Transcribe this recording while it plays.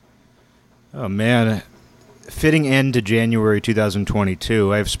Oh, man. Fitting end to January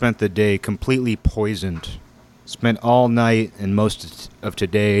 2022, I have spent the day completely poisoned. Spent all night and most of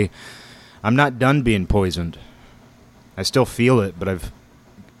today. I'm not done being poisoned. I still feel it, but I've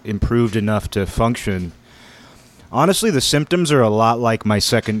improved enough to function. Honestly, the symptoms are a lot like my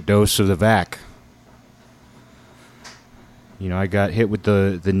second dose of the vac. You know, I got hit with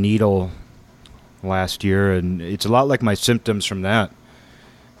the needle last year, and it's a lot like my symptoms from that,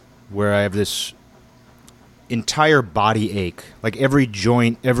 where I have this entire body ache. Like every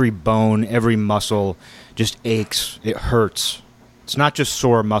joint, every bone, every muscle just aches. It hurts. It's not just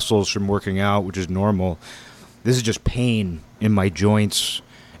sore muscles from working out, which is normal. This is just pain in my joints.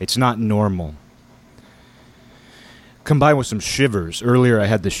 It's not normal. Combined with some shivers. Earlier I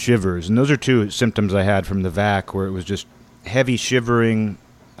had the shivers, and those are two symptoms I had from the vac, where it was just heavy shivering,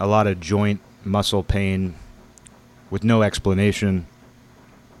 a lot of joint muscle pain with no explanation,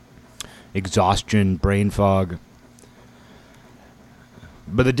 exhaustion, brain fog.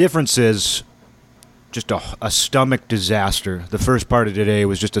 But the difference is just a stomach disaster. The first part of today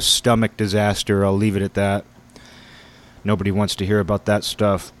was just a stomach disaster. I'll leave it at that. Nobody wants to hear about that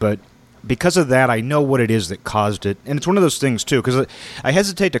stuff. But because of that, I know what it is that caused it. And it's one of those things, too, because I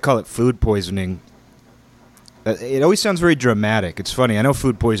hesitate to call it food poisoning. It always sounds very dramatic. It's funny. I know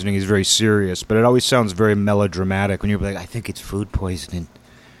food poisoning is very serious, but it always sounds very melodramatic when you're like, I think it's food poisoning.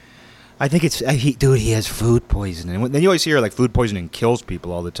 I think it's, dude, he has food poisoning. And then you always hear, like, food poisoning kills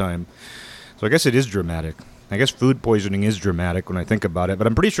people all the time. So I guess it is dramatic. I guess food poisoning is dramatic when I think about it, but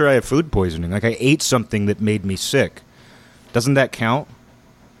I'm pretty sure I have food poisoning. Like, I ate something that made me sick. Doesn't that count?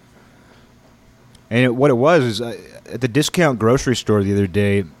 And what it was is, at the discount grocery store the other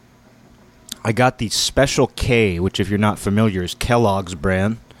day, I got the Special K, which if you're not familiar is Kellogg's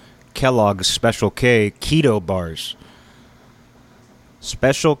brand. Kellogg's Special K Keto Bars.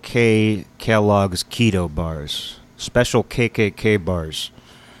 Special K Kellogg's Keto Bars. Special KKK Bars.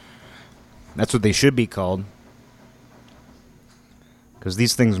 That's what they should be called. Because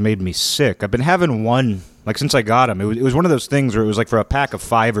these things made me sick. I've been having one, like, since I got them. It was one of those things where it was like for a pack of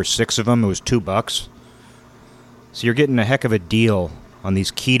 5 or 6 of them, it was $2. So you're getting a heck of a deal on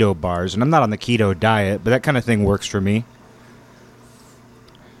these keto bars. And I'm not on the keto diet, but that kind of thing works for me.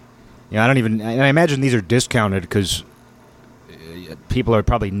 Yeah, and I imagine these are discounted because people are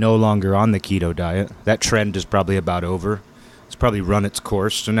probably no longer on the keto diet. That trend is probably about over. It's probably run its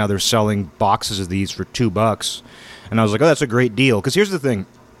course. So now they're selling boxes of these for $2. And I was like, oh, that's a great deal. Because here's the thing.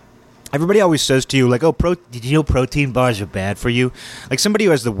 Everybody always says to you, like, oh, did you know protein bars are bad for you? Like, somebody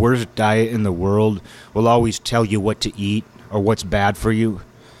who has the worst diet in the world will always tell you what to eat or what's bad for you.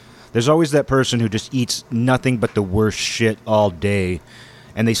 There's always that person who just eats nothing but the worst shit all day.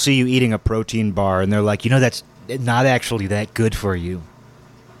 And they see you eating a protein bar, and they're like, you know, that's not actually that good for you.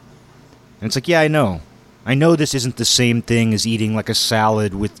 And it's like, yeah, I know. I know this isn't the same thing as eating, like, a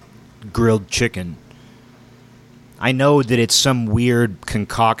salad with grilled chicken. I know that it's some weird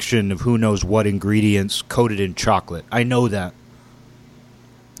concoction of who knows what ingredients coated in chocolate. I know that.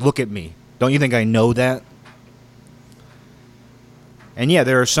 Look at me. Don't you think I know that? And yeah,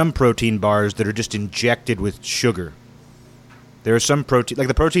 there are some protein bars that are just injected with sugar. There are some protein, like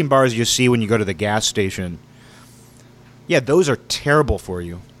the protein bars you see when you go to the gas station. Yeah, those are terrible for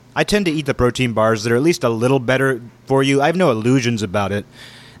you. I tend to eat the protein bars that are at least a little better for you. I have no illusions about it.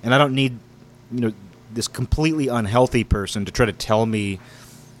 And I don't need, this completely unhealthy person to try to tell me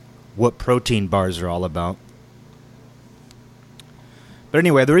what protein bars are all about. But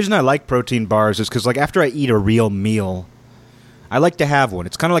anyway, the reason I like protein bars is because, like, after I eat a real meal, I like to have one.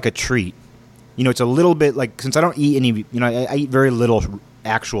 It's kind of like a treat. It's a little bit like, since I don't eat any, I eat very little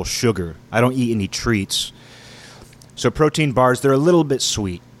actual sugar. I don't eat any treats. So protein bars, they're a little bit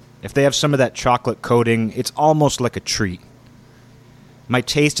sweet. If they have some of that chocolate coating, it's almost like a treat. My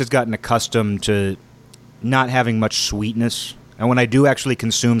taste has gotten accustomed to not having much sweetness. And when I do actually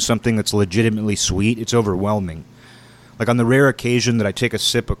consume something that's legitimately sweet, it's overwhelming. Like on the rare occasion that I take a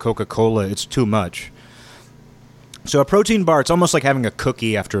sip of Coca-Cola, it's too much. So a protein bar, it's almost like having a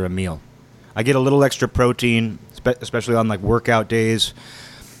cookie after a meal. I get a little extra protein, especially on like workout days.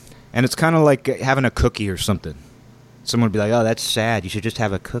 And it's kind of like having a cookie or something. Someone would be like, oh, that's sad. You should just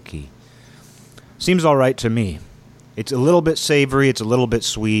have a cookie. Seems all right to me. It's a little bit savory. It's a little bit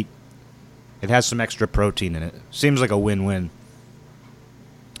sweet. It has some extra protein in it. Seems like a win-win.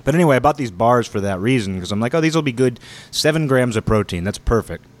 But anyway, I bought these bars for that reason, because I'm like, oh, these will be good. 7 grams of protein. That's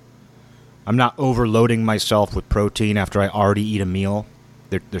perfect. I'm not overloading myself with protein after I already eat a meal.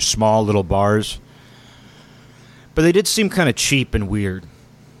 They're small little bars. But they did seem kind of cheap and weird.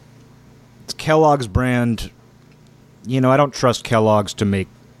 It's Kellogg's brand. I don't trust Kellogg's to make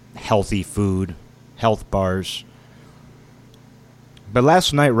healthy food, health bars. But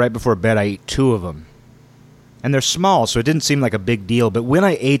last night, right before bed, I ate 2 of them. And they're small, so it didn't seem like a big deal. But when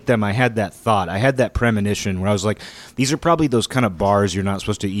I ate them, I had that thought. I had that premonition where I was like, these are probably those kind of bars you're not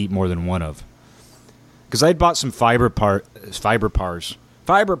supposed to eat more than 1 of. Because I had bought some fiber bars.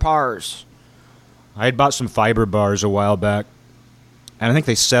 I had bought some fiber bars a while back. And I think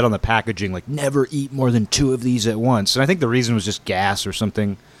they said on the packaging, like, never eat more than 2 of these at once. And I think the reason was just gas or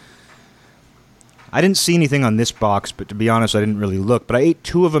something. I didn't see anything on this box, but to be honest, I didn't really look. But I ate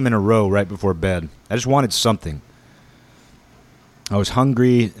 2 of them in a row right before bed. I just wanted something. I was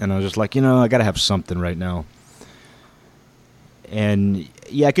hungry, and I was just like, I got to have something right now. And,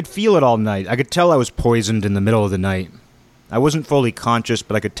 yeah, I could feel it all night. I could tell I was poisoned in the middle of the night. I wasn't fully conscious,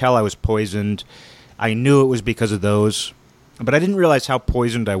 but I could tell I was poisoned. I knew it was because of those. But I didn't realize how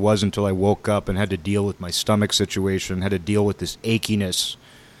poisoned I was until I woke up and had to deal with my stomach situation, had to deal with this achiness.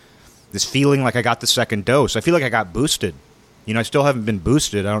 This feeling like I got the second dose. I feel like I got boosted. I still haven't been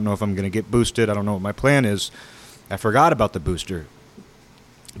boosted. I don't know if I'm going to get boosted. I don't know what my plan is. I forgot about the booster.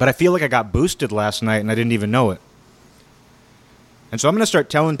 But I feel like I got boosted last night and I didn't even know it. And so I'm going to start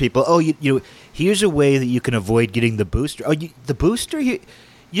telling people, here's a way that you can avoid getting the booster. The booster? You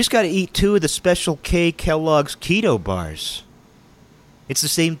just got to eat 2 of the Special K Kellogg's Keto bars. It's the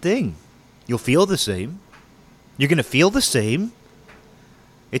same thing. You'll feel the same. You're going to feel the same.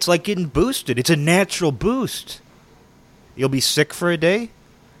 It's like getting boosted. It's a natural boost. You'll be sick for a day,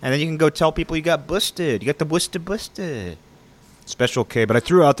 and then you can go tell people you got boosted. You got the boosted. Special K. But I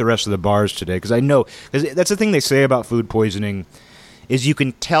threw out the rest of the bars today because I know. Cause that's the thing they say about food poisoning is you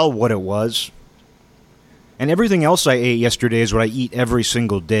can tell what it was. And everything else I ate yesterday is what I eat every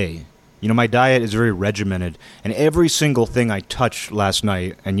single day. My diet is very regimented, and every single thing I touched last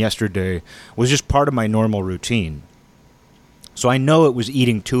night and yesterday was just part of my normal routine. So I know it was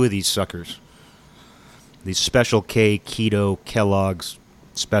eating 2 of these suckers. These Special K Keto Kellogg's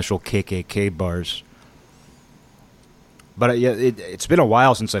Special KKK bars. But it's been a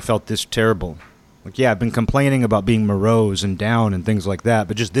while since I felt this terrible. I've been complaining about being morose and down and things like that,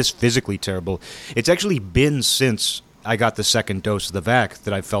 but just this physically terrible. It's actually been since I got the second dose of the vac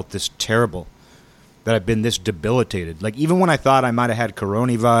that I felt this terrible. That I've been this debilitated. Like, even when I thought I might have had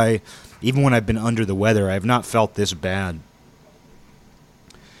coronavirus, even when I've been under the weather, I have not felt this bad.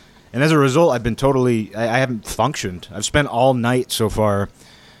 And as a result, I've been I haven't functioned. I've spent all night so far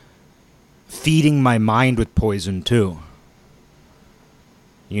feeding my mind with poison, too.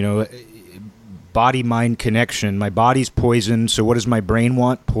 Body-mind connection. My body's poisoned, so what does my brain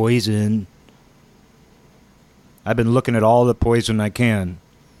want? Poison. I've been looking at all the poison I can.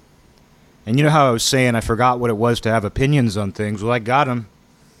 And you know how I was saying I forgot what it was to have opinions on things? Well, I got them.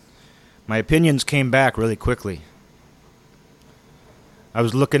 My opinions came back really quickly. I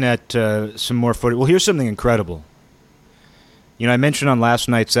was looking at some more footage. Well, here's something incredible. I mentioned on last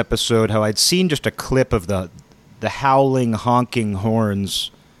night's episode how I'd seen just a clip of the howling, honking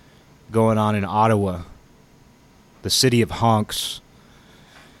horns going on in Ottawa, the city of honks,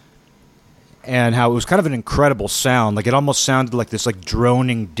 and how it was kind of an incredible sound. Like, it almost sounded like this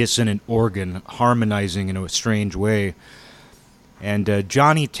droning, dissonant organ harmonizing in a strange way. And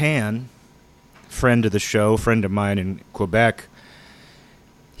Johnny Tan, friend of the show, friend of mine in Quebec,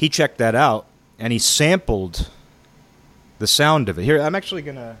 he checked that out, and he sampled the sound of it. Here, I'm actually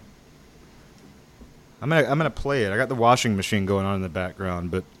gonna play it. I got the washing machine going on in the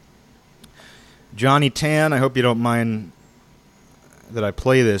background, but Johnny Tan, I hope you don't mind that I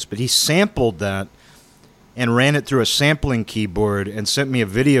play this, but he sampled that and ran it through a sampling keyboard and sent me a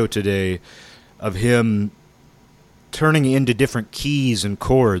video today of him turning into different keys and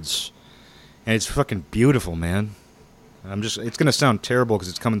chords, and it's fucking beautiful, man. It's going to sound terrible because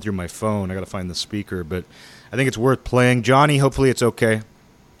it's coming through my phone. I got to find the speaker, but I think it's worth playing. Johnny, hopefully it's okay.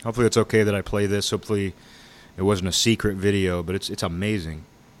 Hopefully it's okay that I play this. Hopefully it wasn't a secret video, but it's amazing.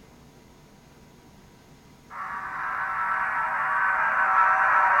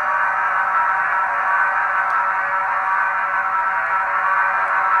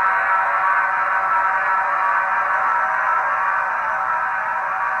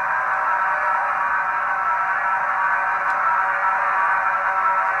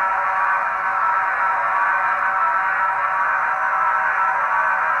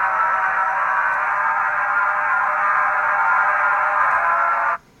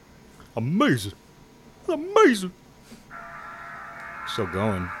 Amazing. Amazing. Still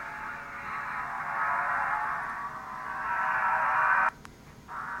going.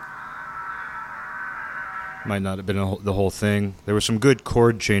 Might not have been the whole thing. There were some good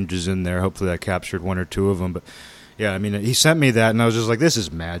chord changes in there. Hopefully I captured 1 or 2 of them. But Yeah, I mean, he sent me that, and I was just like, this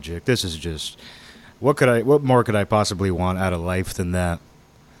is magic. This is just... What more could I possibly want out of life than that?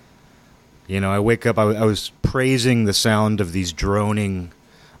 You know, I wake up, I was praising the sound of these droning,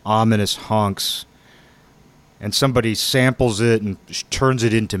 ominous honks, and somebody samples it and turns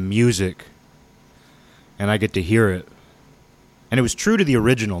it into music, and I get to hear it. And it was true to the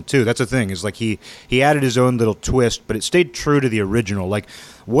original, too. That's the thing, is like he added his own little twist, but it stayed true to the original. Like,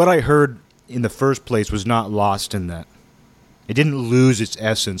 what I heard in the first place was not lost in that. It didn't lose its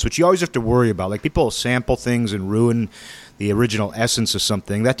essence, which you always have to worry about. Like, people sample things and ruin the original essence of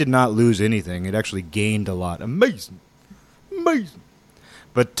something. That did not lose anything. It actually gained a lot. Amazing.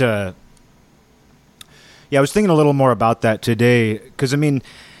 But, yeah, I was thinking a little more about that today, because, I mean,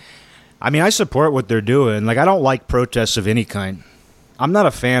 I support what they're doing. Like, I don't like protests of any kind. I'm not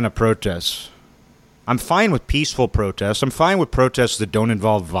a fan of protests. I'm fine with peaceful protests. I'm fine with protests that don't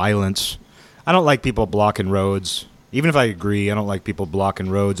involve violence. I don't like people blocking roads. Even if I agree, I don't like people blocking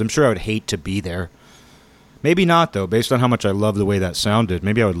roads. I'm sure I would hate to be there. Maybe not, though, based on how much I love the way that sounded.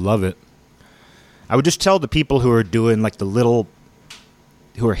 Maybe I would love it. I would just tell the people who are doing, like, who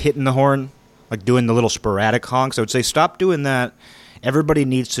are hitting the horn, like doing the little sporadic honks, I would say, stop doing that. Everybody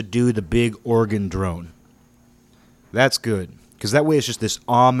needs to do the big organ drone. That's good, because that way it's just this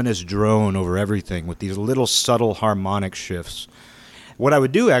ominous drone over everything with these little subtle harmonic shifts. What I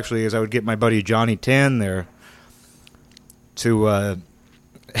would do, actually, is I would get my buddy Johnny Tan there to,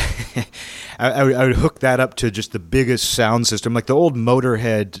 I would hook that up to just the biggest sound system, like the old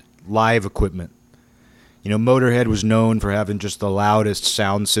Motorhead live equipment. You know, Motorhead was known for having just the loudest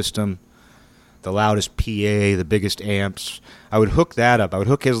sound system, the loudest PA, the biggest amps. I would hook that up. I would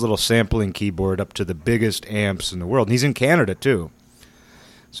hook his little sampling keyboard up to the biggest amps in the world. And he's in Canada, too.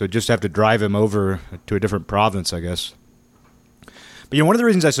 So I'd just have to drive him over to a different province, I guess. But, you know, one of the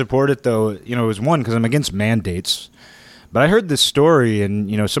reasons I support it, though, you know, was one, because I'm against mandates. But I heard this story, and,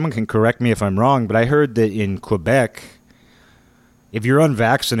 you know, someone can correct me if I'm wrong, but I heard that in Quebec, if you're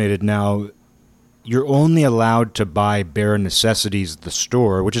unvaccinated now, you're only allowed to buy bare necessities at the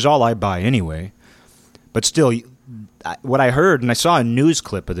store, which is all I buy anyway. But still, what I heard, and I saw a news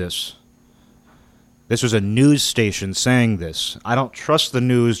clip of this. This was a news station saying this. I don't trust the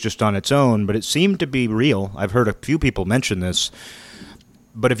news just on its own, but it seemed to be real. I've heard a few people mention this.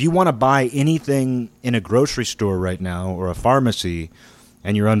 But if you want to buy anything in a grocery store right now or a pharmacy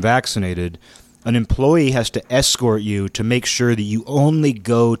and you're unvaccinated, an employee has to escort you to make sure that you only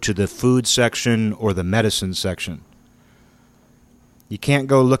go to the food section or the medicine section. You can't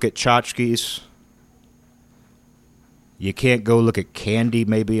go look at tchotchkes. You can't go look at candy,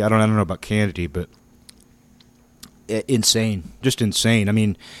 maybe. I don't know about candy, but insane. Just insane. I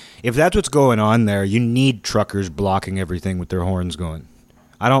mean, if that's what's going on there, you need truckers blocking everything with their horns going.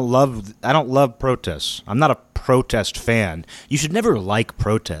 I don't love protests. I'm not a protest fan. You should never like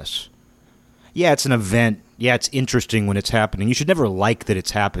protests. Yeah, it's an event. Yeah, it's interesting when it's happening. You should never like that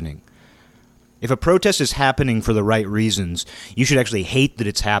it's happening. If a protest is happening for the right reasons, you should actually hate that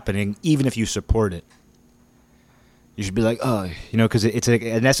it's happening, even if you support it. You should be like, oh, you know, because it's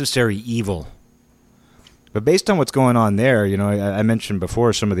a necessary evil. But based on what's going on there, you know, I mentioned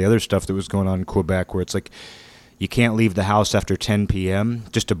before some of the other stuff that was going on in Quebec, where it's like, you can't leave the house after 10 p.m.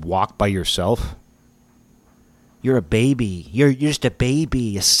 just to walk by yourself. You're a baby. You're just a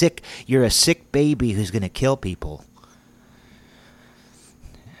baby. You're a sick baby who's going to kill people.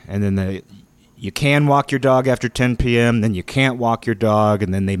 And then you can walk your dog after 10 p.m., then you can't walk your dog,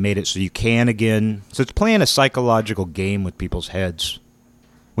 and then they made it so you can again. So it's playing a psychological game with people's heads.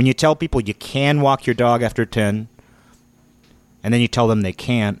 When you tell people you can walk your dog after 10, and then you tell them they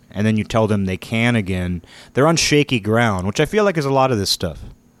can't, and then you tell them they can again, they're on shaky ground, which I feel like is a lot of this stuff.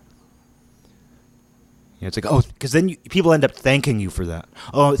 You know, it's like, oh, because then people end up thanking you for that.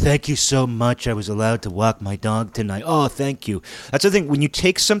 Oh, thank you so much. I was allowed to walk my dog tonight. Oh, thank you. That's the thing. When you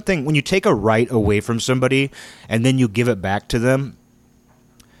take a right away from somebody, and then you give it back to them,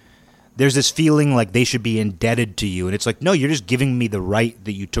 there's this feeling like they should be indebted to you. And it's like, no, you're just giving me the right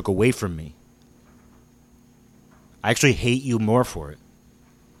that you took away from me. I actually hate you more for it.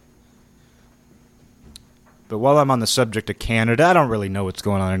 But while I'm on the subject of Canada, I don't really know what's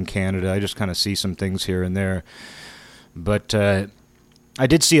going on in Canada. I just kind of see some things here and there. But I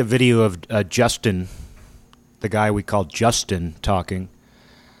did see a video of Justin, the guy we call Justin, talking.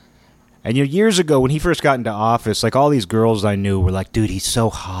 And you know, years ago when he first got into office, like all these girls I knew were like, dude, he's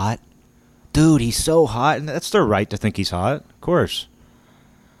so hot. Dude, he's so hot. And that's their right to think he's hot, of course.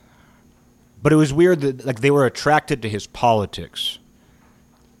 But it was weird that like they were attracted to his politics.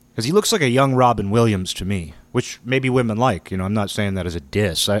 Because he looks like a young Robin Williams to me. which maybe women like. I'm not saying that as a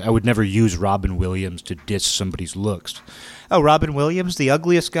diss. I would never use Robin Williams to diss somebody's looks. Oh, Robin Williams, the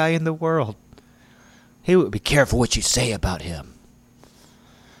ugliest guy in the world. Hey, be careful what you say about him.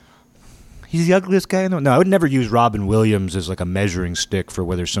 He's the ugliest guy in the world. No, I would never use Robin Williams as like a measuring stick for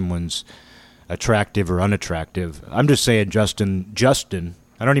whether someone's attractive or unattractive. I'm just saying Justin.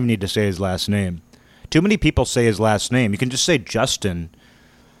 I don't even need to say his last name. Too many people say his last name. You can just say Justin.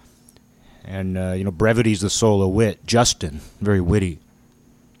 And, brevity's the soul of wit. Justin. Very witty.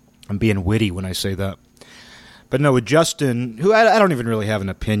 I'm being witty when I say that. But no, with Justin, who I don't even really have an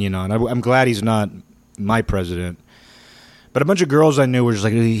opinion on. I'm glad he's not my president. But a bunch of girls I knew were just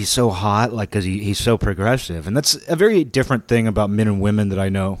like, he's so hot, like, because he's so progressive. And that's a very different thing about men and women that I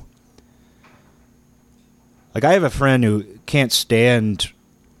know. Like, I have a friend who can't stand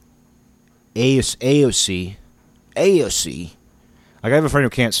AOC. Like, I have a friend who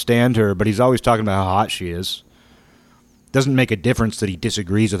can't stand her, but he's always talking about how hot she is. Doesn't make a difference that he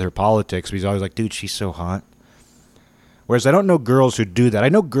disagrees with her politics, but he's always like, dude, she's so hot. Whereas I don't know girls who do that. I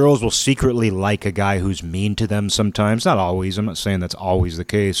know girls will secretly like a guy who's mean to them sometimes. Not always. I'm not saying that's always the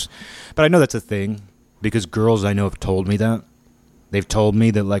case. But I know that's a thing, because girls I know have told me that. They've told me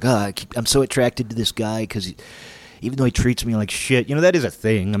that, like, I'm so attracted to this guy because even though he treats me like shit. That is a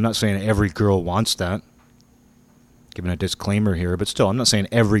thing. I'm not saying every girl wants that. Giving a disclaimer here, but still, I'm not saying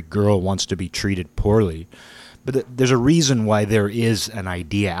every girl wants to be treated poorly. But there's a reason why there is an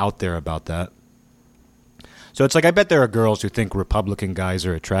idea out there about that. So it's like, I bet there are girls who think Republican guys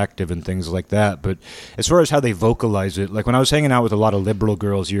are attractive and things like that. But as far as how they vocalize it, like when I was hanging out with a lot of liberal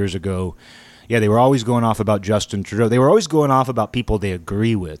girls years ago, yeah, they were always going off about Justin Trudeau. They were always going off about people they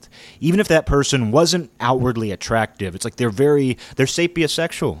agree with. Even if that person wasn't outwardly attractive, it's like they're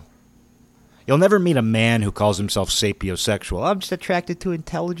sapiosexual. You'll never meet a man who calls himself sapiosexual. I'm just attracted to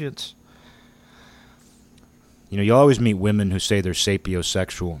intelligence. You'll always meet women who say they're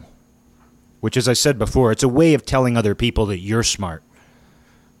sapiosexual. Which, as I said before, it's a way of telling other people that you're smart.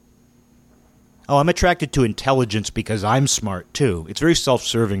 Oh, I'm attracted to intelligence because I'm smart, too. It's very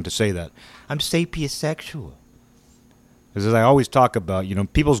self-serving to say that. I'm sapiosexual. Because as I always talk about,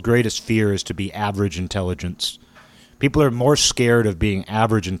 people's greatest fear is to be average intelligence. People are more scared of being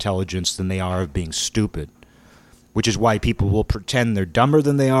average intelligence than they are of being stupid. Which is why people will pretend they're dumber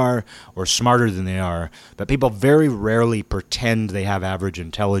than they are or smarter than they are. But people very rarely pretend they have average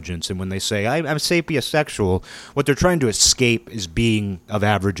intelligence. And when they say, I'm sapiosexual, what they're trying to escape is being of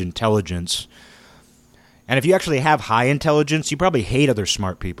average intelligence. And if you actually have high intelligence, you probably hate other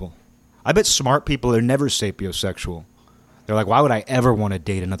smart people. I bet smart people are never sapiosexual. They're like, why would I ever want to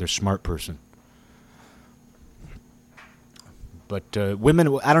date another smart person? But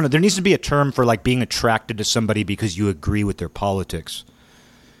women, I don't know, there needs to be a term for like being attracted to somebody because you agree with their politics.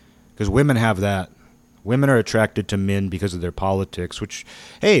 Because women have that. Women are attracted to men because of their politics, which,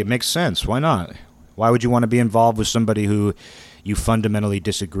 hey, it makes sense. Why not? Why would you want to be involved with somebody who you fundamentally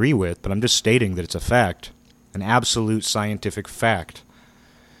disagree with? But I'm just stating that it's a fact, an absolute scientific fact.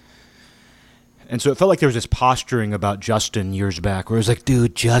 And so it felt like there was this posturing about Justin years back where it was like,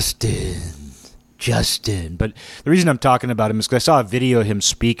 dude, Justin. But the reason I'm talking about him is because I saw a video of him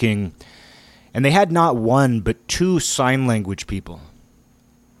speaking, and they had not one but two sign language people.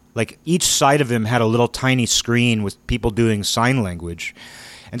 Like, each side of him had a little tiny screen with people doing sign language.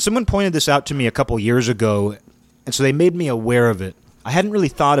 And someone pointed this out to me a couple years ago, and so they made me aware of it. I hadn't really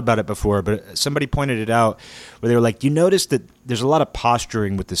thought about it before, but somebody pointed it out where they were like, you notice that there's a lot of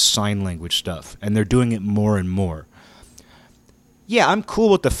posturing with this sign language stuff, and they're doing it more and more. Yeah, I'm cool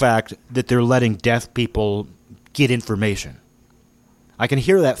with the fact that they're letting deaf people get information. I can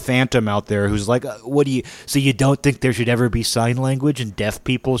hear that phantom out there who's like, so you don't think there should ever be sign language and deaf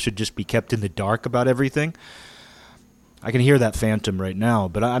people should just be kept in the dark about everything? I can hear that phantom right now,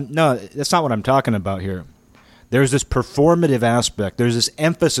 but no, that's not what I'm talking about here. There's this performative aspect. There's this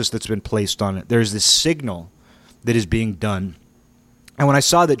emphasis that's been placed on it. There's this signal that is being done. And when I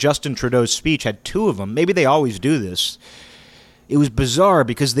saw that Justin Trudeau's speech had two of them, maybe they always do this, it was bizarre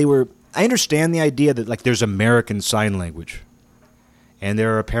because I understand the idea that like there's American Sign Language and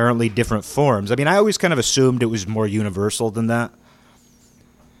there are apparently different forms. I mean, I always kind of assumed it was more universal than that.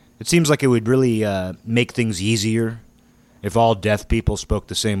 It seems like it would really make things easier if all deaf people spoke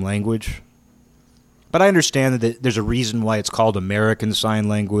the same language. But I understand that there's a reason why it's called American Sign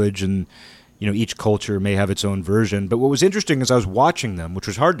Language, and each culture may have its own version. But what was interesting is I was watching them, which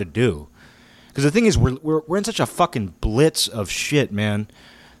was hard to do. Because the thing is, we're in such a fucking blitz of shit, man.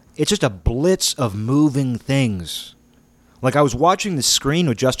 It's just a blitz of moving things. Like, I was watching the screen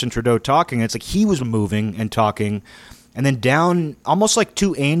with Justin Trudeau talking, and it's like he was moving and talking, and then down almost like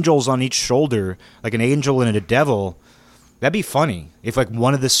two angels on each shoulder, like an angel and a devil. That'd be funny if like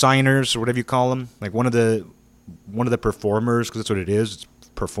one of the signers or whatever you call them, like one of the performers, because that's what it is, it's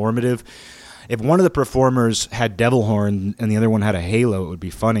performative. If one of the performers had devil horn and the other one had a halo, it would be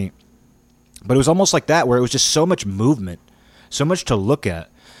funny. But it was almost like that, where it was just so much movement, so much to look at.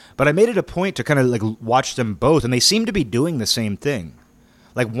 But I made it a point to kind of like watch them both, and they seemed to be doing the same thing.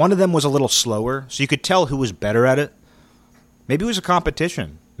 Like one of them was a little slower, so you could tell who was better at it. Maybe it was a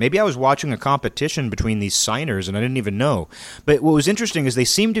competition. Maybe I was watching a competition between these signers and I didn't even know. But what was interesting is they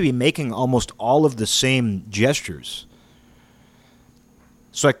seemed to be making almost all of the same gestures.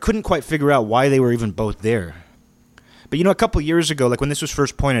 So I couldn't quite figure out why they were even both there. But a couple years ago, like when this was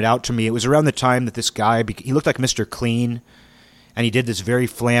first pointed out to me, it was around the time that this guy, he looked like Mr. Clean, and he did this very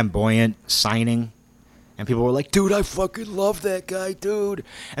flamboyant signing. And people were like, dude, I fucking love that guy, dude.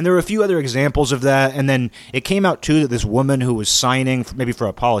 And there were a few other examples of that. And then it came out, too, that this woman who was signing, maybe for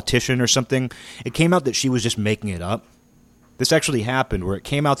a politician or something, it came out that she was just making it up. This actually happened, where it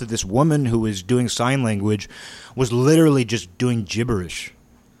came out that this woman who was doing sign language was literally just doing gibberish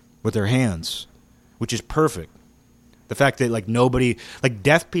with her hands, which is perfect. The fact that, like, nobody, like,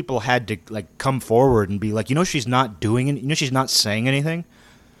 deaf people had to, like, come forward and be like, she's not doing it. She's not saying anything.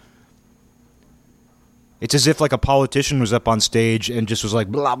 It's as if like a politician was up on stage and just was like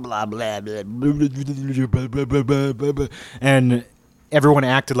blah blah blah blah, blah, blah, blah, blah, blah, and everyone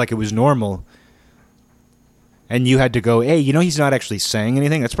acted like it was normal. And you had to go, hey, he's not actually saying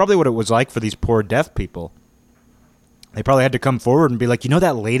anything. That's probably what it was like for these poor deaf people. They probably had to come forward and be like,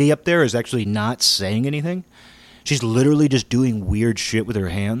 that lady up there is actually not saying anything. She's literally just doing weird shit with her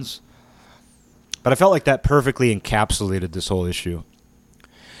hands. But I felt like that perfectly encapsulated this whole issue.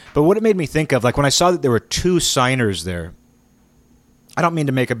 But what it made me think of, like when I saw that there were two signers there, I don't mean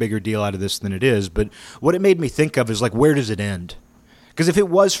to make a bigger deal out of this than it is, but what it made me think of is like, where does it end? Because if it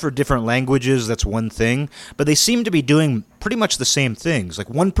was for different languages, that's one thing, but they seem to be doing pretty much the same things. Like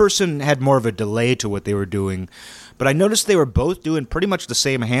one person had more of a delay to what they were doing, but I noticed they were both doing pretty much the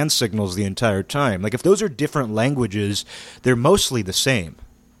same hand signals the entire time. Like if those are different languages, they're mostly the same.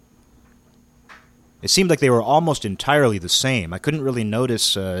 It seemed like they were almost entirely the same. I couldn't really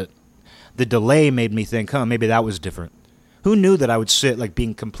notice. The delay made me think, maybe that was different. Who knew that I would sit like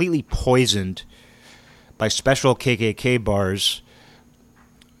being completely poisoned by special KKK bars,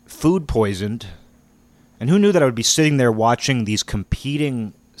 food poisoned, and who knew that I would be sitting there watching these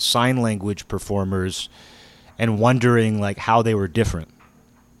competing sign language performers and wondering like how they were different.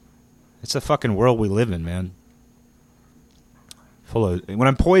 It's the fucking world we live in, man. When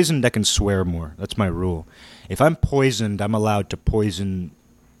I'm poisoned, I can swear more. That's my rule. If I'm poisoned, I'm allowed to poison.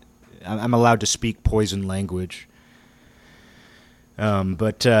 I'm allowed to speak poison language.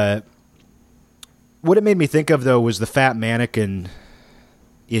 But what it made me think of, though, was the fat mannequin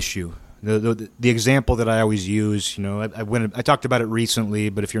issue. The example that I always use. I talked about it recently,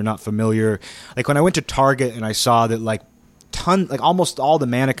 but if you're not familiar, like when I went to Target and I saw that like almost all the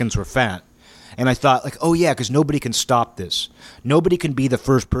mannequins were fat. And I thought, like, oh, yeah, because nobody can stop this. Nobody can be the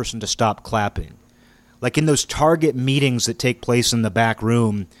first person to stop clapping. Like in those Target meetings that take place in the back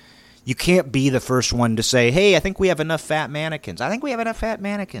room, you can't be the first one to say, hey, I think we have enough fat mannequins. I think we have enough fat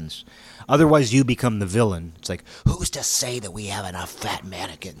mannequins. Otherwise, you become the villain. It's like, who's to say that we have enough fat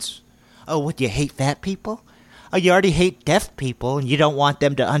mannequins? Oh, what, you hate fat people? Oh, you already hate deaf people, and you don't want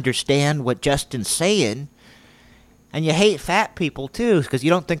them to understand what Justin's saying. And you hate fat people, too, because you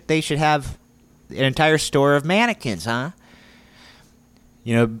don't think they should have an entire store of mannequins, huh?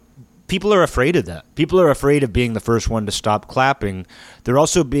 People are afraid of that. People are afraid of being the first one to stop clapping. They're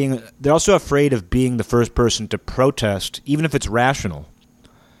also afraid of being the first person to protest, even if it's rational.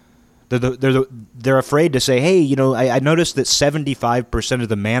 They're afraid to say, hey, I noticed that 75% of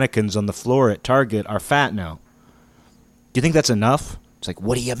the mannequins on the floor at Target are fat now. Do you think that's enough? It's like,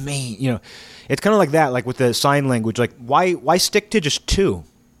 what do you mean? It's kind of like that, like with the sign language. Like, why stick to just two?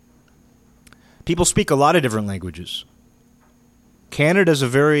 People speak a lot of different languages. Canada's a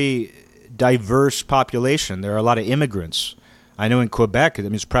very diverse population. There are a lot of immigrants. I know in Quebec,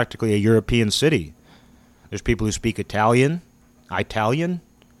 it's practically a European city. There's people who speak Italian.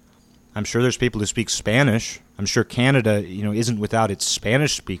 I'm sure there's people who speak Spanish. I'm sure Canada, isn't without its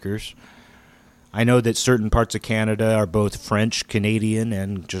Spanish speakers. I know that certain parts of Canada are both French, Canadian,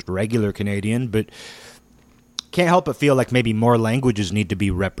 and just regular Canadian, but can't help but feel like maybe more languages need to be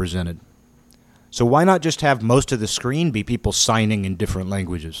represented. So why not just have most of the screen be people signing in different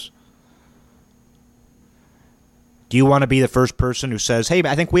languages? Do you want to be the first person who says, hey,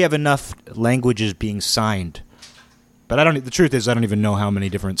 I think we have enough languages being signed? But the truth is, I don't even know how many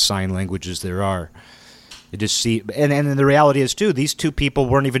different sign languages there are. It just and the reality is too, these two people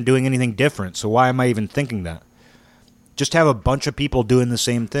weren't even doing anything different. So why am I even thinking that? Just have a bunch of people doing the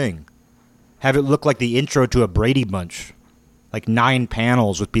same thing. Have it look like the intro to a Brady Bunch. Like 9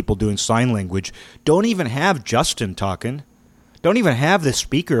 panels with people doing sign language. Don't even have Justin talking. Don't even have the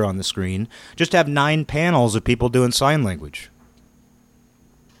speaker on the screen. Just have 9 panels of people doing sign language.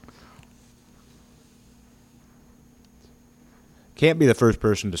 Can't be the first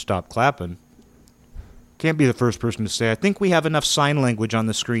person to stop clapping. Can't be the first person to say, I think we have enough sign language on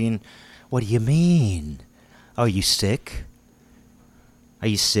the screen. What do you mean? Oh, you sick? Are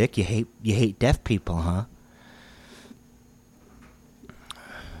you sick? You hate deaf people, huh?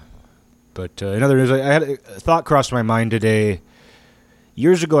 But in other news, I had a thought cross my mind today.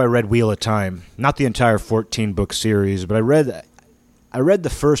 Years ago, I read Wheel of Time. Not the entire 14-book series, but I read the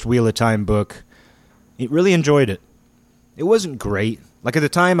first Wheel of Time book. I really enjoyed it. It wasn't great. Like, at the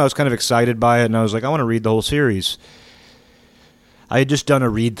time, I was kind of excited by it, and I was like, I want to read the whole series. I had just done a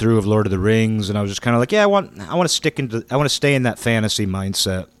read-through of Lord of the Rings, and I was just kind of like, yeah, I want to stay in that fantasy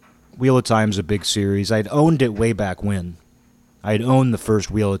mindset. Wheel of Time's a big series. I had owned it way back when. I had owned the first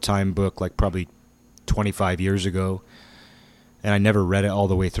Wheel of Time book, like, probably 25 years ago, and I never read it all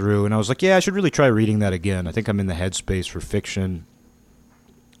the way through, and I was like, yeah, I should really try reading that again. I think I'm in the headspace for fiction.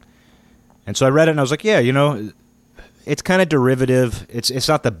 And so I read it, and I was like, yeah, you know, it's kind of derivative. It's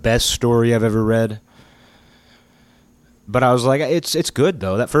not the best story I've ever read. But I was like, it's good,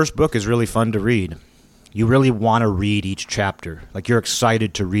 though. That first book is really fun to read. You really want to read each chapter. Like, you're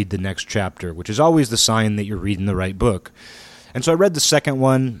excited to read the next chapter, which is always the sign that you're reading the right book. And so I read the second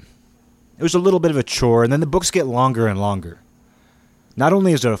one. It was a little bit of a chore, and then the books get longer and longer. Not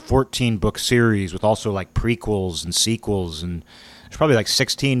only is it a 14-book series with also, like, prequels and sequels, and there's probably, like,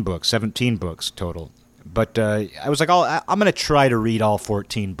 16 books, 17 books total. But I was like, I'm going to try to read all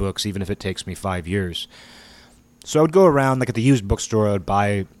 14 books, even if it takes me 5 years. So I would go around, like at the used bookstore, I would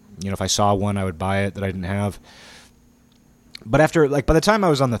buy, you know, if I saw one, I would buy it that I didn't have. But after, like, by the time I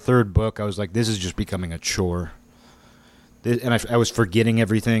was on the third book, I was like, this is just becoming a chore. And I was forgetting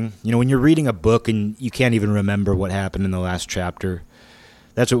everything. You know, when you're reading a book and you can't even remember what happened in the last chapter,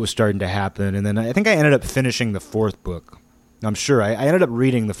 that's what was starting to happen. And then I think I ended up finishing the fourth book. I'm sure. I ended up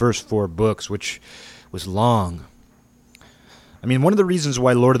reading the first 4 books, which was long. I mean, one of the reasons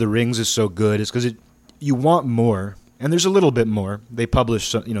why Lord of the Rings is so good is because you want more, and there's a little bit more. They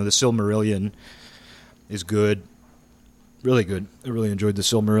published, you know, the Silmarillion is good, really good. I really enjoyed the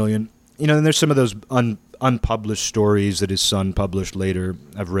Silmarillion. You know, and there's some of those unpublished stories that his son published later.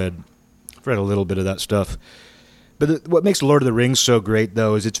 I've read a little bit of that stuff. But what makes Lord of the Rings so great,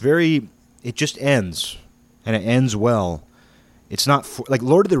 though, is it just ends, and it ends well. It's not, like,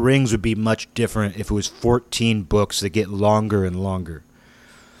 Lord of the Rings would be much different if it was 14 books that get longer and longer.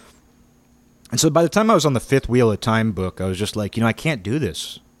 And so by the time I was on the 5th Wheel of Time book, I was just like, you know, I can't do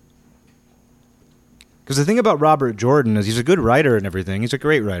this. Because the thing about Robert Jordan is he's a good writer and everything. He's a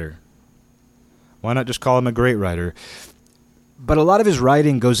great writer. Why not just call him a great writer? But a lot of his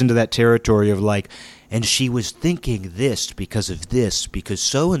writing goes into that territory of like, and she was thinking this, because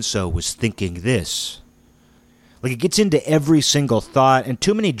so-and-so was thinking this. Like, it gets into every single thought, and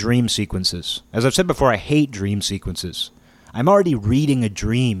too many dream sequences. As I've said before, I hate dream sequences. I'm already reading a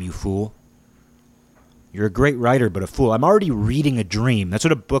dream, you fool. You're a great writer, but a fool. I'm already reading a dream. That's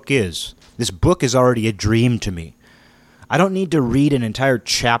what a book is. This book is already a dream to me. I don't need to read an entire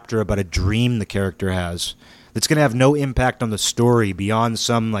chapter about a dream the character has that's going to have no impact on the story beyond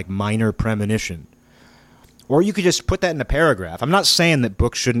some, like, minor premonition. Or you could just put that in a paragraph. I'm not saying that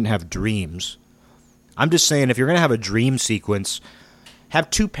books shouldn't have dreams. I'm just saying if you're going to have a dream sequence, have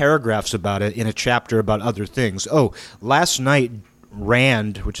 2 paragraphs about it in a chapter about other things. Oh, last night,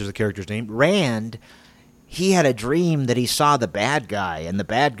 Rand, which is the character's name, Rand, he had a dream that he saw the bad guy, and the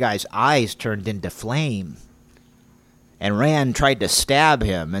bad guy's eyes turned into flame. And Rand tried to stab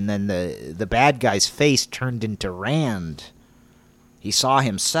him, and then the bad guy's face turned into Rand. He saw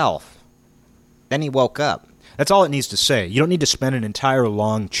himself. Then he woke up. That's all it needs to say. You don't need to spend an entire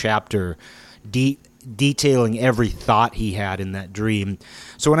long chapter detailing every thought he had in that dream.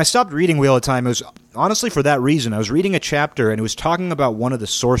 So when I stopped reading Wheel of Time, it was honestly for that reason. I was reading a chapter, and it was talking about one of the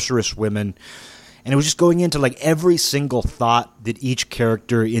sorceress women, and it was just going into like every single thought that each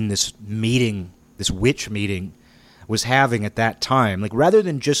character in this meeting, this witch meeting, was having at that time. Like, rather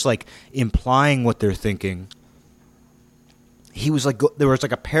than just like implying what they're thinking, he was like, there was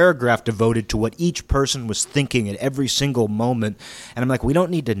like a paragraph devoted to what each person was thinking at every single moment. And I'm like, we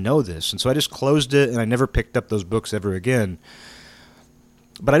don't need to know this. And so I just closed it, and I never picked up those books ever again.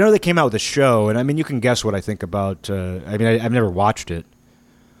 But I know they came out with a show, and I mean, you can guess what I think about, I've never watched it.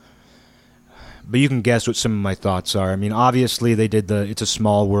 But you can guess what some of my thoughts are. I mean, obviously they did the It's a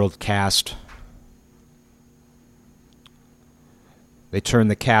Small World cast. They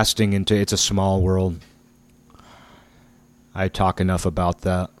turned the casting into It's a Small World. I talk enough about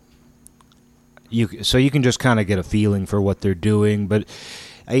that. So you can just kind of get a feeling for what they're doing. But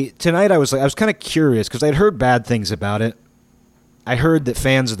tonight I was kind of curious because I'd heard bad things about it. I heard that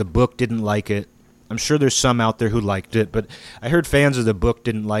fans of the book didn't like it. I'm sure there's some out there who liked it, but I heard fans of the book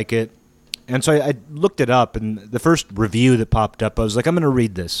didn't like it. And so I looked it up, and the first review that popped up, I was like, I'm going to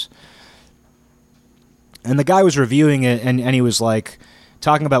read this. And the guy was reviewing it, and he was like,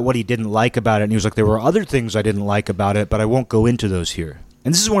 talking about what he didn't like about it, and he was like, there were other things I didn't like about it, but I won't go into those here.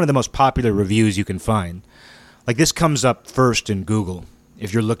 And this is one of the most popular reviews you can find. Like, this comes up first in Google,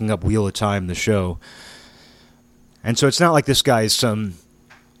 if you're looking up Wheel of Time, the show. And so it's not like this guy is some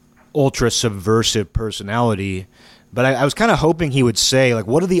ultra-subversive personality, but I was kind of hoping he would say, like,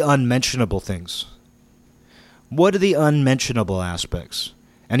 what are the unmentionable things? What are the unmentionable aspects?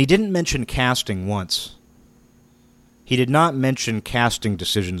 And he didn't mention casting once. He did not mention casting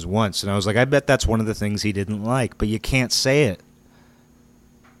decisions once. And I was like, I bet that's one of the things he didn't like, but you can't say it.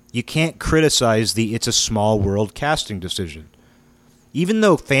 You can't criticize the It's a Small World casting decision. Even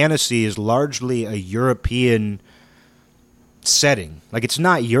though fantasy is largely a European setting, like it's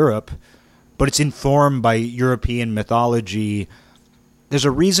not Europe, but it's informed by European mythology. There's a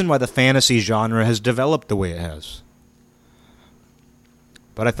reason why the fantasy genre has developed the way it has.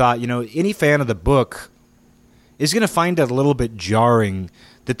 But I thought, any fan of the book is going to find it a little bit jarring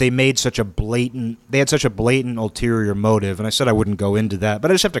that they had such a blatant ulterior motive. And I said I wouldn't go into that,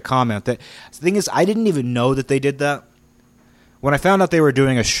 but I just have to comment that the thing is, I didn't even know that they did that. When I found out they were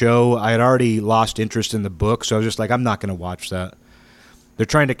doing a show, I had already lost interest in the book, so I was just like, I'm not going to watch that. They're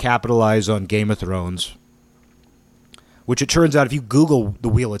trying to capitalize on Game of Thrones, which it turns out if you Google the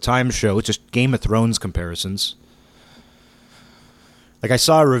Wheel of Time show, it's just Game of Thrones comparisons. Like I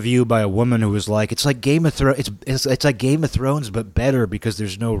saw a review by a woman who was like, "It's like Game of Thrones. It's like Game of Thrones, but better because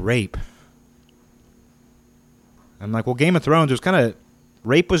there's no rape." I'm like, well, Game of Thrones was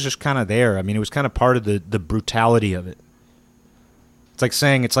rape was just kind of there. I mean, it was kind of part of the brutality of it. It's like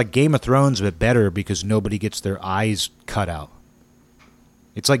saying it's like Game of Thrones, but better because nobody gets their eyes cut out.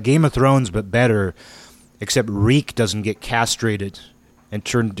 It's like Game of Thrones, but better, except Reek doesn't get castrated and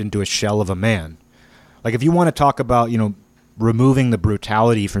turned into a shell of a man. Like, if you want to talk about, removing the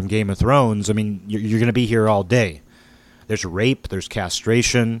brutality from Game of Thrones, I mean, you're going to be here all day. There's rape, there's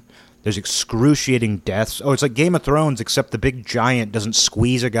castration, there's excruciating deaths. Oh, it's like Game of Thrones, except the big giant doesn't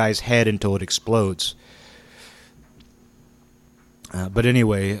squeeze a guy's head until it explodes. But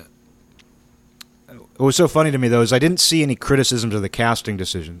anyway, what was so funny to me, though, is I didn't see any criticisms of the casting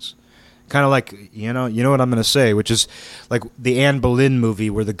decisions. Kind of like, you know what I'm going to say, which is like the Anne Boleyn movie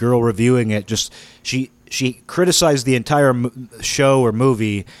where the girl reviewing it she criticized the entire show or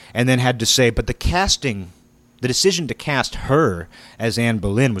movie and then had to say, but the decision to cast her as Anne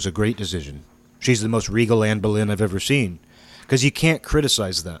Boleyn was a great decision. She's the most regal Anne Boleyn I've ever seen. Because you can't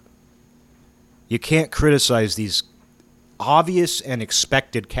criticize that. You can't criticize these obvious and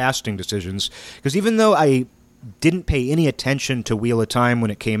expected casting decisions, because even though I didn't pay any attention to Wheel of Time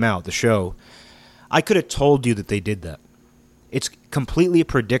when it came out, the show, I could have told you that they did that. It's completely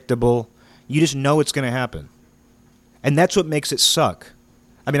predictable. You just know it's going to happen. And that's what makes it suck.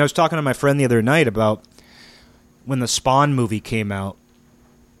 I mean, I was talking to my friend the other night about when the Spawn movie came out.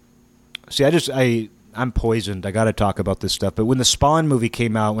 See, I'm poisoned. I got to talk about this stuff. But when the Spawn movie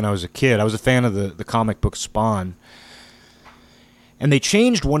came out when I was a kid, I was a fan of the comic book Spawn. And they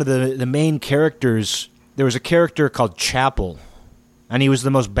changed one of the main characters. There was a character called Chapel, and he was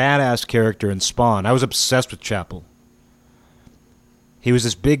the most badass character in Spawn. I was obsessed with Chapel. He was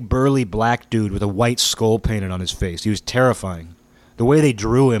this big, burly black dude with a white skull painted on his face. He was terrifying. The way they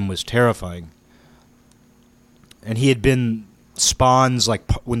drew him was terrifying. And he had been Spawn's, like,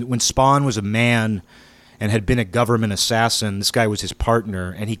 when Spawn was a man and had been a government assassin, this guy was his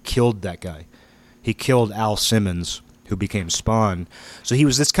partner, and he killed that guy. He killed Al Simmons, who became Spawn. So he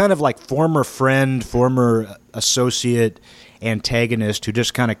was this kind of like former friend, former associate, antagonist who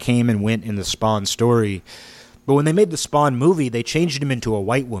just kind of came and went in the Spawn story. But when they made the Spawn movie, they changed him into a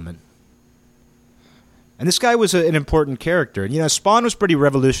white woman. And this guy was an important character. And, Spawn was pretty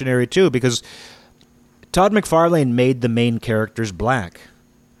revolutionary too, because Todd McFarlane made the main characters black.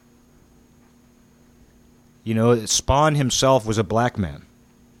 Spawn himself was a black man.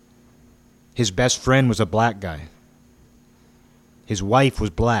 His best friend was a black guy. His wife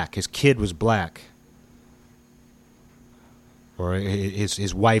was black. His kid was black. Or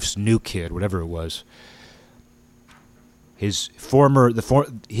his wife's new kid, whatever it was. his former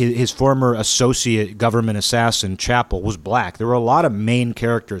associate government assassin Chapel was black. There were a lot of main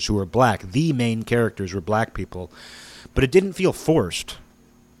characters who were black. The main characters were black people, but it didn't feel forced.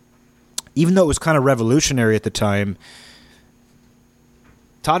 Even though it was kind of revolutionary at the time,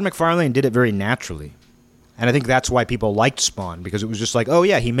 Todd McFarlane did it very naturally. And I think that's why people liked Spawn, because it was just like, oh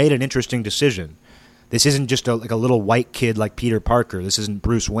yeah, he made an interesting decision. This isn't just like a little white kid like Peter Parker. This isn't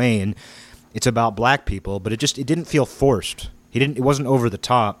Bruce Wayne. It's about black people, but it didn't feel forced. It wasn't over the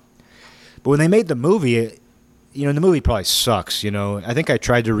top. But when they made the movie, the movie probably sucks, I think I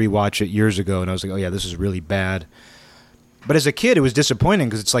tried to rewatch it years ago, and I was like, oh yeah, this is really bad. But as a kid, it was disappointing,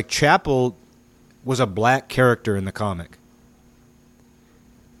 because it's like Chapel was a black character in the comic.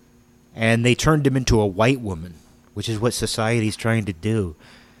 And they turned him into a white woman, which is what society's trying to do.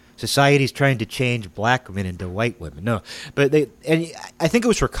 Society's trying to change black women into white women. No, but I think it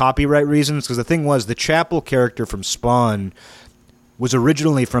was for copyright reasons, because the thing was, the Chapel character from Spawn was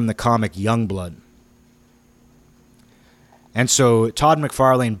originally from the comic Youngblood. And so Todd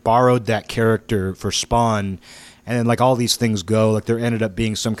McFarlane borrowed that character for Spawn, and then like all these things go, like there ended up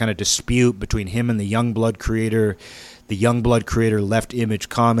being some kind of dispute between him and the Youngblood creator. The Youngblood creator left Image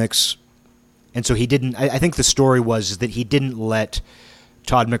Comics, and so he didn't. I think the story was that he didn't let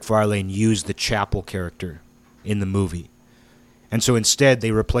Todd McFarlane use the Chapel character in the movie. And so instead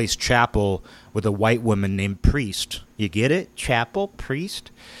they replaced Chapel with a white woman named Priest. You get it? Chapel? Priest?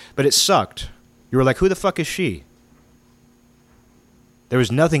 But it sucked. You were like, who the fuck is she? There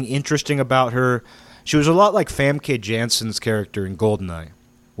was nothing interesting about her. She was a lot like Famke Janssen's character in Goldeneye,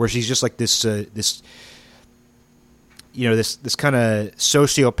 where she's just like this kind of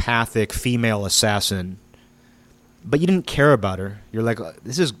sociopathic female assassin. But you didn't care about her. You're like,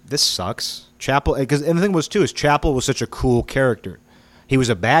 this sucks. Chapel, and the thing was too is Chapel was such a cool character. He was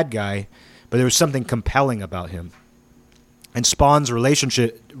a bad guy, but there was something compelling about him. And Spawn's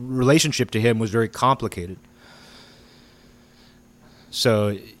relationship to him was very complicated.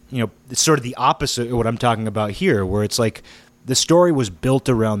 So, it's sort of the opposite of what I'm talking about here, where it's like the story was built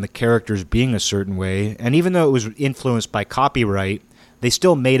around the characters being a certain way, and even though it was influenced by copyright, they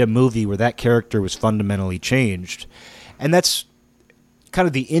still made a movie where that character was fundamentally changed. And that's kind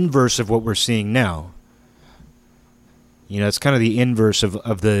of the inverse of what we're seeing now. It's kind of the inverse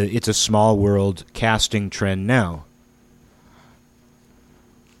of the It's a Small World casting trend now.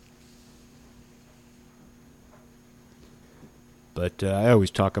 But I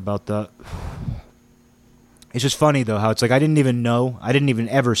always talk about that. It's just funny, though, how it's like I didn't even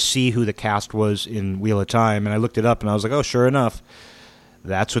ever see who the cast was in Wheel of Time, and I looked it up, and I was like, oh, sure enough,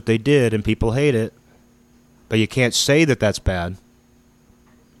 that's what they did, and people hate it. But you can't say that that's bad.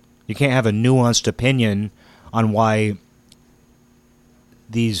 You can't have a nuanced opinion on why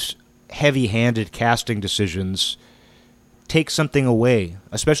these heavy-handed casting decisions take something away,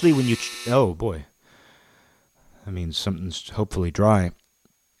 especially when you... oh, boy. I mean, something's hopefully dry.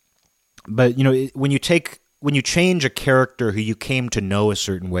 But, when you change a character who you came to know a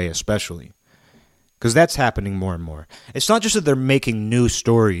certain way, especially... because that's happening more and more. It's not just that they're making new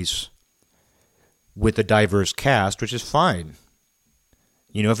stories with a diverse cast, which is fine.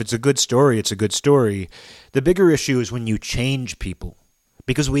 If it's a good story, it's a good story. The bigger issue is when you change people,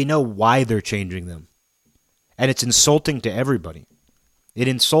 because we know why they're changing them. And it's insulting to everybody. It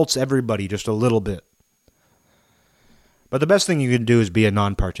insults everybody just a little bit. But the best thing you can do is be a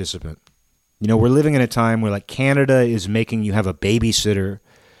non-participant. We're living in a time where like Canada is making you have a babysitter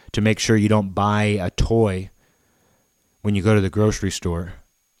to make sure you don't buy a toy when you go to the grocery store.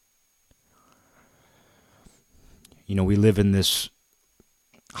 We live in this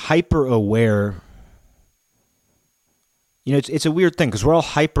hyper-aware... it's a weird thing, because we're all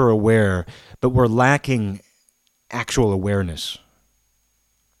hyper-aware, but we're lacking actual awareness.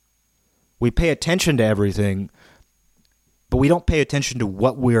 We pay attention to everything, but we don't pay attention to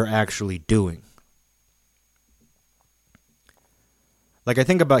what we're actually doing. Like, I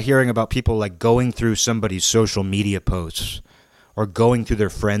think about hearing about people, like, going through somebody's social media posts or going through their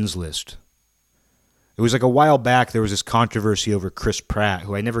friends list. It was like a while back, there was this controversy over Chris Pratt,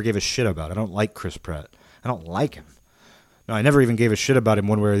 who I never gave a shit about. I don't like Chris Pratt. I don't like him. No, I never even gave a shit about him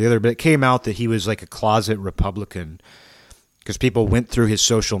one way or the other, but it came out that he was like a closet Republican because people went through his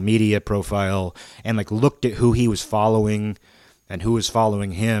social media profile and like looked at who he was following and who was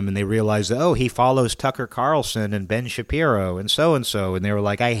following him, and they realized that, oh, he follows Tucker Carlson and Ben Shapiro and so, and they were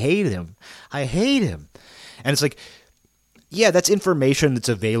like, I hate him. I hate him. And it's like, yeah, that's information that's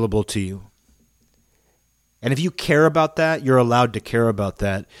available to you. And if you care about that, you're allowed to care about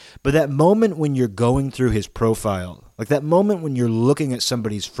that. But that moment when you're going through his profile, Like that moment when you're looking at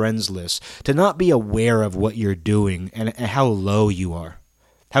somebody's friends list, to not be aware of what you're doing and how low you are,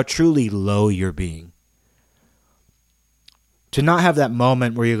 how truly low you're being. To not have that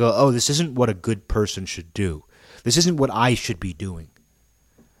moment where you go, oh, this isn't what a good person should do. This isn't what I should be doing.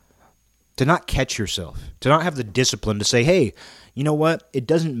 To not catch yourself. To not have the discipline to say, hey, you know what? It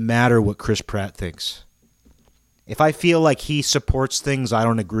doesn't matter what Chris Pratt thinks. If I feel like he supports things I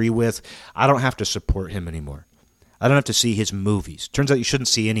don't agree with, I don't have to support him anymore. I don't have to see his movies. Turns out you shouldn't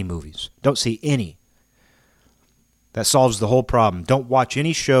see any movies. Don't see any. That solves the whole problem. Don't watch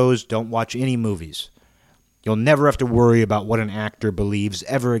any shows. Don't watch any movies. You'll never have to worry about what an actor believes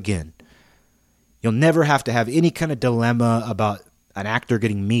ever again. You'll never have to have any kind of dilemma about an actor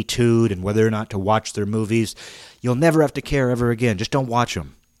getting Me Too'd and whether or not to watch their movies. You'll never have to care ever again. Just don't watch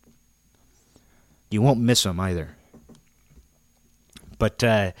them. You won't miss them either. But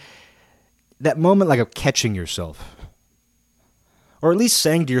that moment like of catching yourself, or at least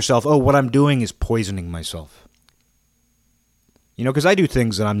saying to yourself, oh, what I'm doing is poisoning myself. You know, because I do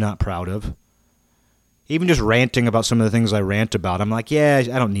things that I'm not proud of. Even just ranting about some of the things I rant about, I'm like, yeah,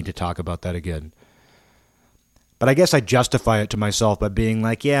 I don't need to talk about that again. But I guess I justify it to myself by being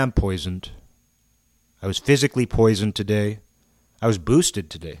like, yeah, I'm poisoned. I was physically poisoned today. I was boosted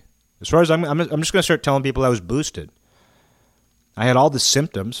today. As far as I'm just going to start telling people I was boosted. I had all the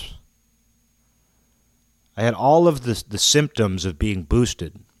symptoms. I had all of the symptoms of being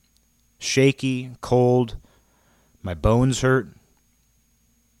boosted. Shaky, cold, my bones hurt,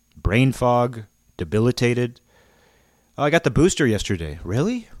 brain fog, debilitated. Oh, I got the booster yesterday.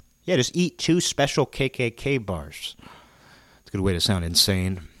 Really? Yeah, just eat 2 special KKK bars. It's a good way to sound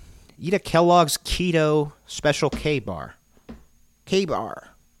insane. Eat a Kellogg's Keto Special K bar. K-bar.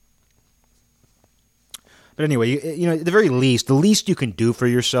 But anyway, you know, at the very least, the least you can do for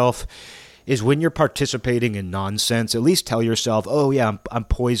yourself is when you're participating in nonsense, at least tell yourself, oh yeah, I'm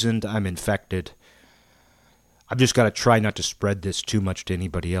poisoned, I'm infected. I've just got to try not to spread this too much to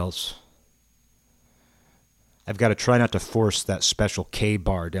anybody else. I've got to try not to force that special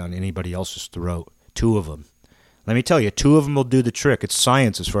K-bar down anybody else's throat. 2 of them. Let me tell you, 2 of them will do the trick. It's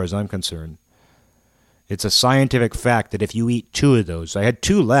science as far as I'm concerned. It's a scientific fact that if you eat 2 of those, I had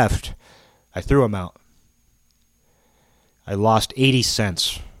 2 left, I threw them out. I lost 80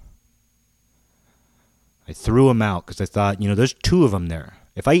 cents. I threw them out because I thought, you know, there's 2 of them there.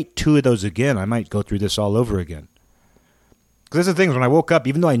 If I eat 2 of those again, I might go through this all over again. Because that's the thing, when I woke up,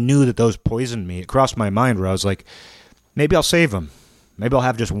 even though I knew that those poisoned me, it crossed my mind where I was like, maybe I'll save them. Maybe I'll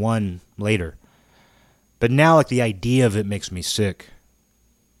have just 1 later. But now, like, the idea of it makes me sick.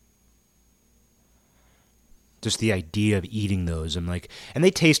 Just the idea of eating those. I'm like, and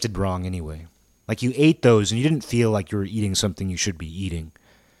they tasted wrong anyway. Like, you ate those and you didn't feel like you were eating something you should be eating.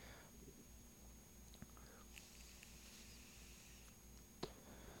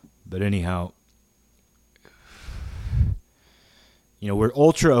 But anyhow, you know, we're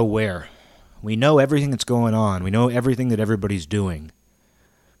ultra aware. We know everything that's going on. We know everything that everybody's doing.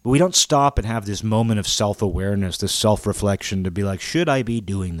 But we don't stop and have this moment of self-awareness, this self-reflection to be like, should I be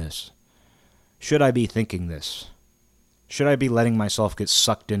doing this? Should I be thinking this? Should I be letting myself get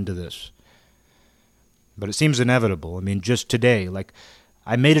sucked into this? But it seems inevitable. I mean, just today, like,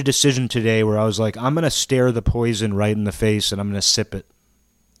 I made a decision today where I was like, I'm going to stare the poison right in the face and I'm going to sip it.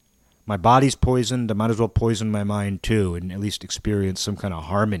 My body's poisoned, I might as well poison my mind too and at least experience some kind of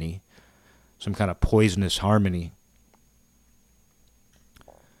harmony, some kind of poisonous harmony.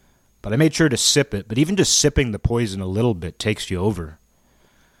 But I made sure to sip it, but even just sipping the poison a little bit takes you over.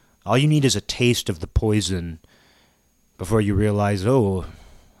 All you need is a taste of the poison before you realize, oh,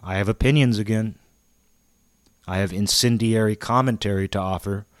 I have opinions again. I have incendiary commentary to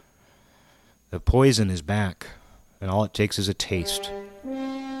offer. The poison is back, and all it takes is a taste.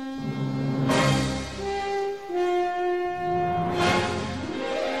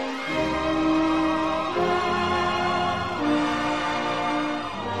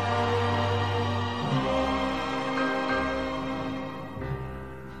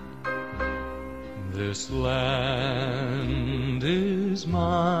 This land is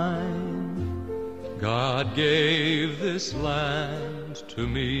mine. God gave this land to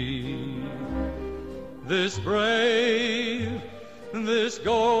me. This brave, this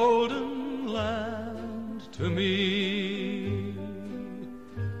golden land to me.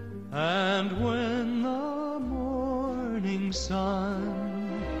 And when the morning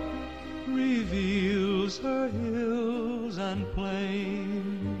sun reveals her hills and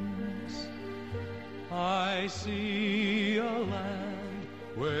plains, I see a land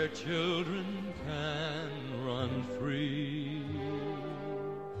where children can run free.